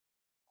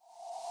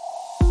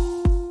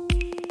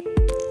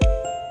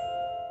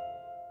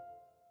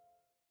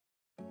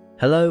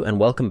Hello and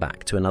welcome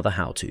back to another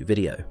how-to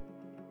video.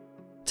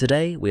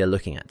 Today we are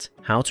looking at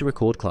how to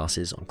record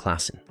classes on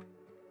ClassIn.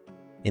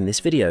 In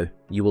this video,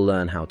 you will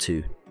learn how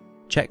to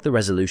check the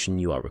resolution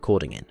you are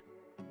recording in,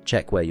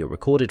 check where your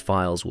recorded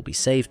files will be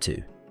saved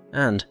to,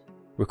 and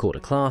record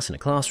a class in a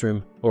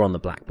classroom or on the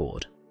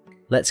blackboard.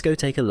 Let's go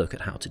take a look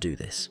at how to do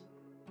this.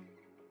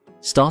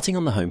 Starting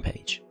on the home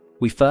page,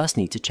 we first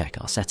need to check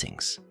our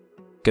settings.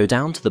 Go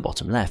down to the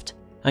bottom left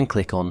and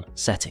click on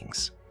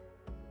Settings.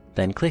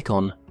 Then click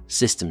on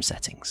System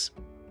Settings.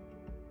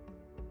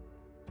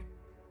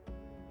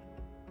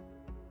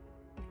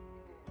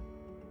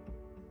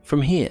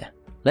 From here,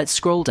 let's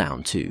scroll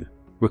down to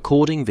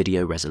Recording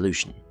Video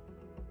Resolution.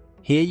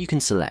 Here you can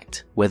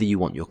select whether you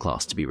want your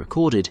class to be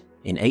recorded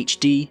in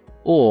HD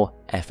or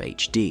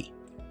FHD.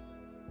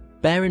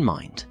 Bear in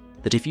mind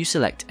that if you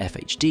select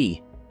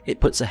FHD,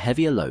 it puts a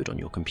heavier load on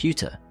your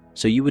computer,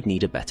 so you would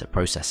need a better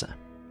processor.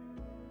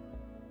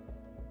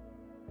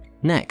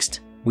 Next,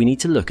 we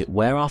need to look at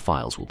where our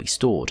files will be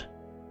stored.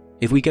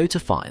 If we go to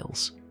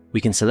Files,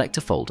 we can select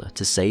a folder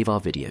to save our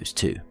videos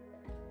to.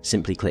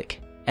 Simply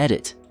click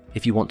Edit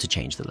if you want to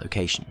change the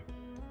location.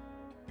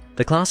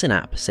 The ClassIn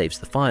app saves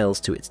the files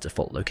to its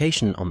default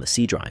location on the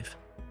C drive.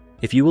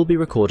 If you will be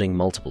recording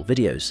multiple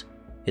videos,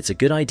 it's a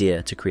good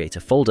idea to create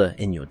a folder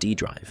in your D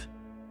drive,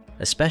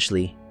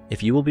 especially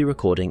if you will be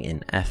recording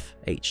in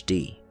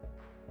FHD.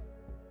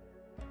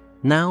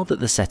 Now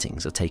that the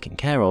settings are taken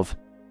care of,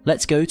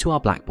 let's go to our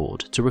Blackboard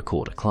to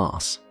record a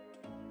class.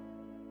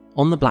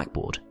 On the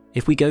Blackboard,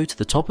 if we go to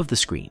the top of the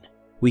screen,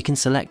 we can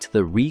select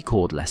the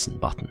Record Lesson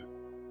button.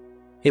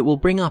 It will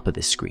bring up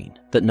this screen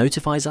that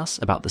notifies us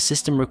about the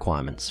system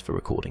requirements for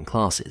recording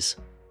classes.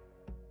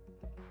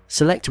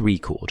 Select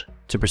Record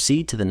to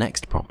proceed to the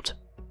next prompt.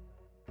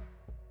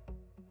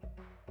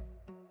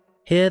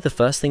 Here, the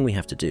first thing we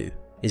have to do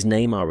is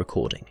name our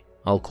recording.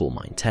 I'll call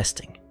mine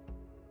Testing.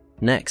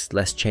 Next,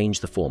 let's change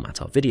the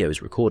format our video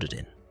is recorded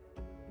in.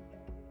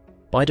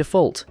 By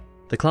default,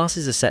 the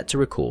classes are set to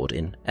record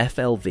in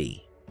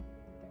FLV.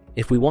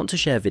 If we want to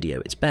share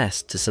video, it's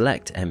best to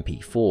select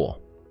MP4.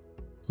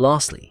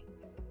 Lastly,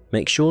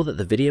 make sure that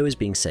the video is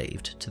being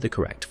saved to the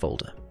correct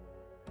folder.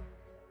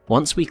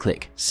 Once we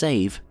click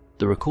Save,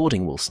 the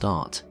recording will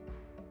start.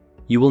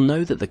 You will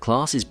know that the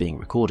class is being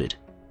recorded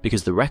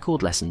because the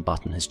Record Lesson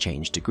button has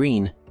changed to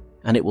green,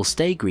 and it will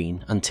stay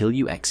green until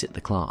you exit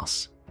the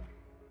class.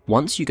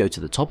 Once you go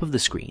to the top of the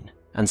screen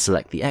and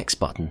select the X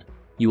button,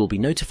 you will be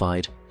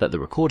notified that the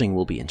recording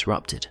will be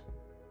interrupted.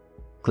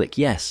 Click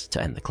Yes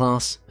to end the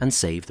class and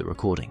save the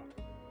recording.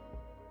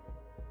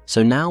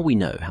 So now we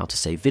know how to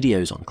save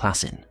videos on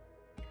ClassIn.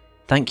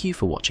 Thank you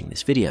for watching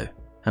this video,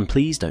 and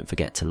please don't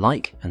forget to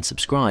like and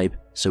subscribe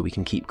so we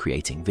can keep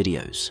creating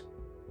videos.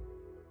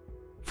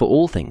 For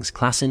all things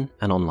ClassIn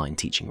and online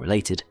teaching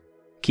related,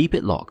 keep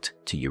it locked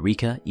to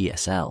Eureka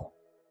ESL.